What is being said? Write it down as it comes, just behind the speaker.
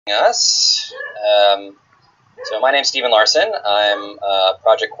us. So my name's Stephen Larson. I'm a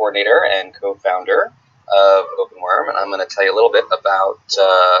project coordinator and co-founder of OpenWorm, and I'm going to tell you a little bit about,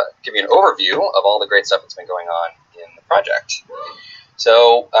 give you an overview of all the great stuff that's been going on in the project.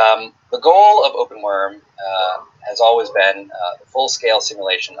 So the goal of OpenWorm has always been the full-scale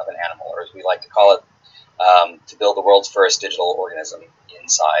simulation of an animal, or as we like to call it, to build the world's first digital organism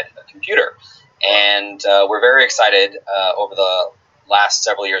inside a computer. And we're very excited over the last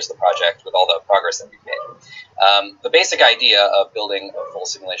several years of the project with all the progress that we've made. The basic idea of building a full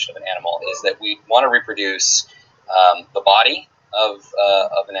simulation of an animal is that we want to reproduce the body of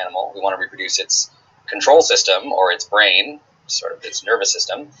an animal. We want to reproduce its control system, or its brain, sort of its nervous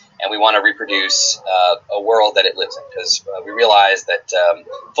system, and we want to reproduce a world that it lives in, because we realize that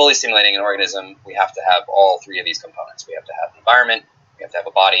fully simulating an organism, we have to have all three of these components. We have to have an environment, we have to have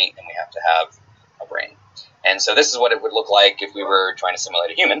a body, and we have to have a brain. And so this is what it would look like if we were trying to simulate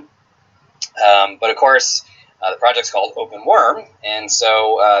a human. But of course, the project's called OpenWorm, and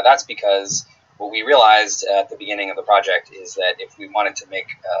so that's because what we realized at the beginning of the project is that if we wanted to make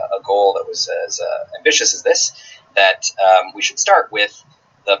a goal that was as ambitious as this, that we should start with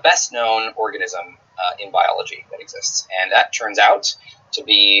the best-known organism in biology that exists. And that turns out to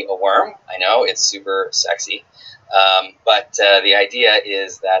be a worm. I know, it's super sexy. But the idea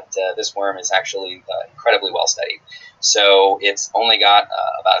is that this worm is actually incredibly well studied. So it's only got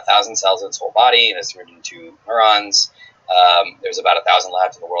about 1,000 cells in its whole body, and it's turned into neurons. There's about 1,000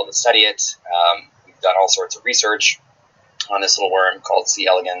 labs in the world that study it. We've done all sorts of research on this little worm called C.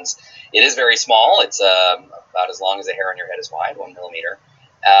 elegans. It is very small. It's about as long as a hair on your head is wide, 1 millimeter.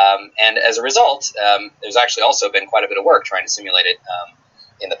 And as a result, there's actually also been quite a bit of work trying to simulate it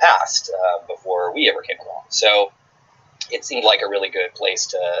in the past, before we ever came along. So it seemed like a really good place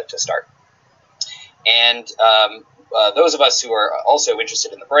to start. And those of us who are also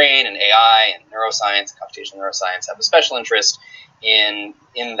interested in the brain and AI and neuroscience, computational neuroscience, have a special interest in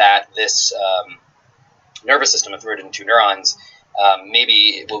that this nervous system of 302 neurons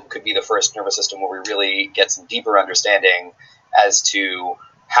maybe could be the first nervous system where we really get some deeper understanding as to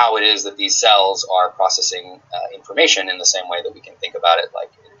how it is that these cells are processing information in the same way that we can think about it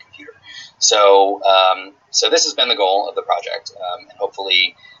like in a computer. So so this has been the goal of the project, and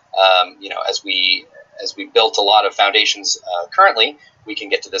hopefully, as we built a lot of foundations currently, we can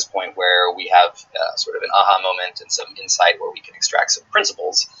get to this point where we have sort of an aha moment and some insight where we can extract some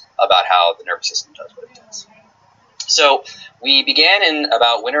principles about how the nervous system does what it does. So we began in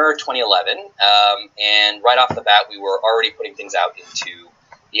about winter 2011, and right off the bat, we were already putting things out into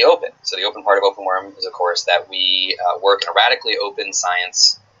the open. So the open part of OpenWorm is, of course, that we work in a radically open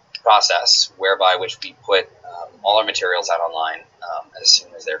science process whereby which we put all our materials out online as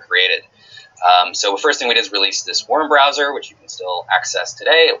soon as they're created. So the first thing we did is release this worm browser, which you can still access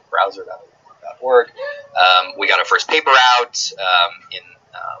today at browser.org. We got our first paper out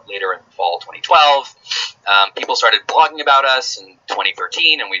later in fall 2012. People started blogging about us in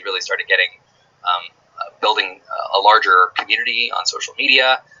 2013, and we really started building a larger community on social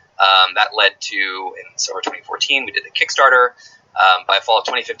media. That led to, in summer 2014, we did the Kickstarter. By fall of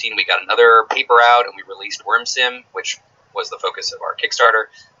 2015, we got another paper out, and we released WormSim, which was the focus of our Kickstarter.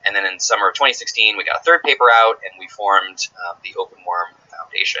 And then in summer of 2016, we got a third paper out, and we formed the OpenWorm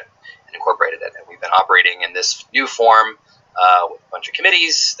Foundation and incorporated it. And we've been operating in this new form with a bunch of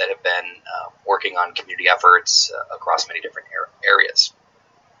committees that have been working on community efforts across many different areas.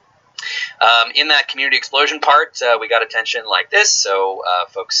 In that community explosion part, we got attention like this. So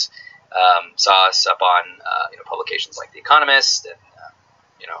folks saw us up on publications like The Economist, and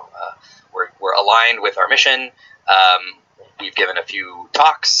we're aligned with our mission. We've given a few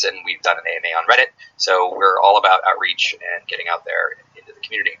talks, and we've done an AMA on Reddit. So we're all about outreach and getting out there into the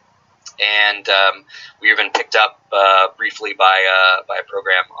community. And we've been picked up briefly by a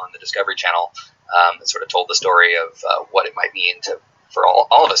program on the Discovery Channel that sort of told the story of what it might mean for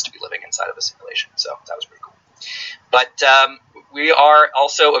all of us to be living inside of a simulation. So that was pretty cool. But we are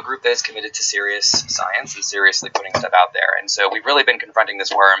also a group that is committed to serious science and seriously putting stuff out there. And so we've really been confronting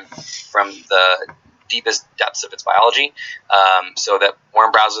this worm from the deepest depths of its biology. So that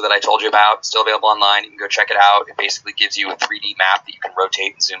worm browser that I told you about, still available online. You can go check it out. It basically gives you a 3D map that you can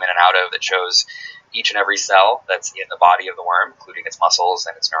rotate and zoom in and out of that shows each and every cell that's in the body of the worm, including its muscles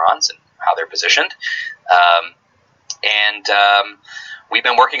and its neurons and how they're positioned. We've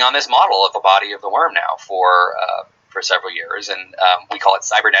been working on this model of the body of the worm now for several years, and we call it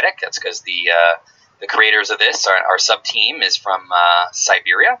cybernetic. That's because the creators of this, our sub-team, is from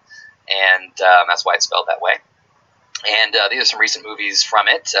Siberia, and that's why it's spelled that way. And these are some recent movies from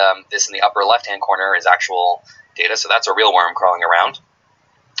it. This in the upper left-hand corner is actual data, so that's a real worm crawling around.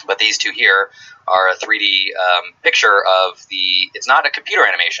 But these two here are a 3D picture of it's not a computer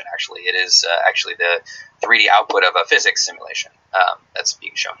animation, actually. It is actually the 3D output of a physics simulation that's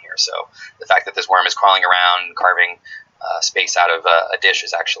being shown here. So the fact that this worm is crawling around, carving space out of a dish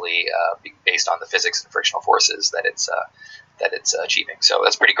is actually based on the physics and frictional forces that it's achieving. So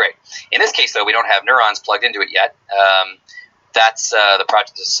that's pretty great. In this case, though, we don't have neurons plugged into it yet. That's the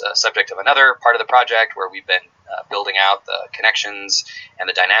project is subject of another part of the project where we've been building out the connections and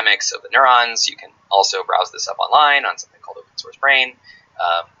the dynamics of the neurons. You can also browse this up online on something called Open Source Brain.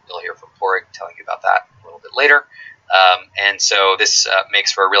 You'll hear from Porig telling you about that a little bit later. And so this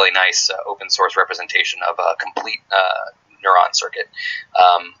makes for a really nice open source representation of a complete neuron circuit,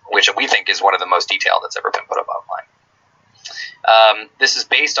 which we think is one of the most detailed that's ever been put up online. This is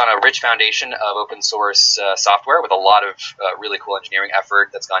based on a rich foundation of open source software with a lot of really cool engineering effort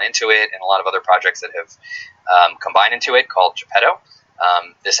that's gone into it, and a lot of other projects that have combined into it, called Geppetto.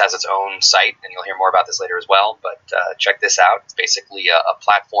 This has its own site, and you'll hear more about this later as well, but check this out. It's basically a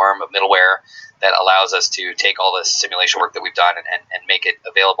platform of middleware that allows us to take all this simulation work that we've done and make it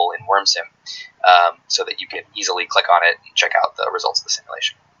available in WormSim, so that you can easily click on it and check out the results of the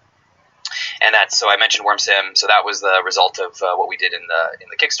simulation. And so I mentioned WormSim, so that was the result of what we did in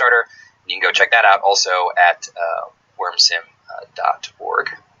the Kickstarter. You can go check that out also at wormsim.org.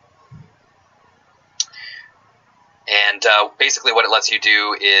 And basically what it lets you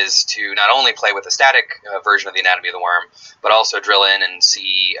do is to not only play with the static version of the anatomy of the worm, but also drill in and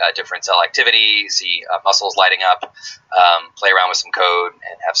see different cell activity, see muscles lighting up, play around with some code,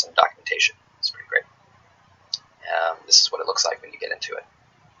 and have some documentation. It's pretty great. This is what it looks like when you get into it.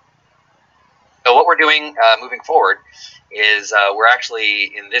 So what we're doing moving forward is we're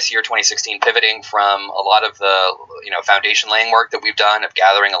actually, in this year, 2016, pivoting from a lot of the foundation laying work that we've done of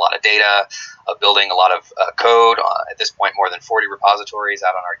gathering a lot of data, of building a lot of code. At this point, more than 40 repositories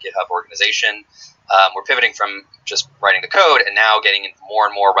out on our GitHub organization. We're pivoting from just writing the code and now getting into more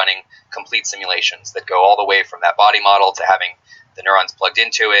and more running complete simulations that go all the way from that body model to having the neurons plugged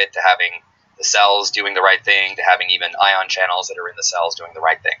into it, to having the cells doing the right thing, to having even ion channels that are in the cells doing the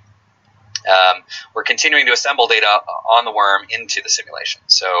right thing. We're continuing to assemble data on the worm into the simulation.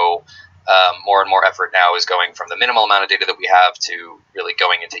 So more and more effort now is going from the minimal amount of data that we have to really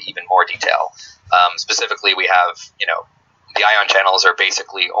going into even more detail. Specifically, we have, the ion channels are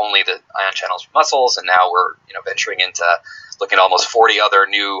basically only the ion channels for muscles, and now we're, venturing into looking at almost 40 other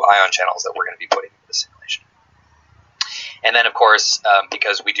new ion channels that we're going to be putting into the simulation. And then, of course,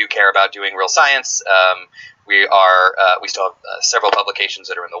 because we do care about doing real science, we still have several publications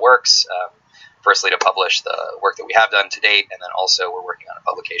that are in the works. Firstly, to publish the work that we have done to date, and then also we're working on a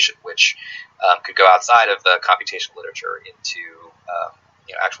publication which could go outside of the computational literature into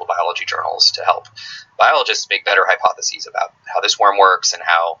actual biology journals to help biologists make better hypotheses about how this worm works and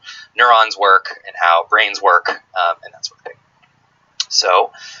how neurons work and how brains work, and that sort of thing.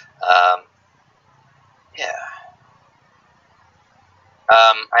 So, yeah.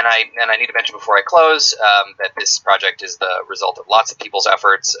 And I need to mention before I close that this project is the result of lots of people's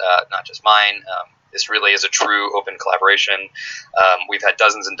efforts, not just mine. This really is a true open collaboration. We've had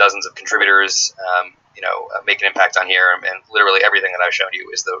dozens and dozens of contributors, make an impact on here, and literally everything that I've shown you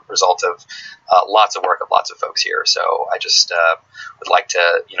is the result of lots of work of lots of folks here. So I just would like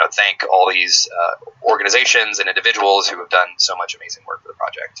to, thank all these organizations and individuals who have done so much amazing work for the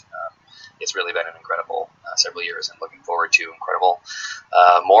project. It's really been an incredible several years, and looking forward to incredible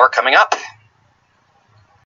more coming up.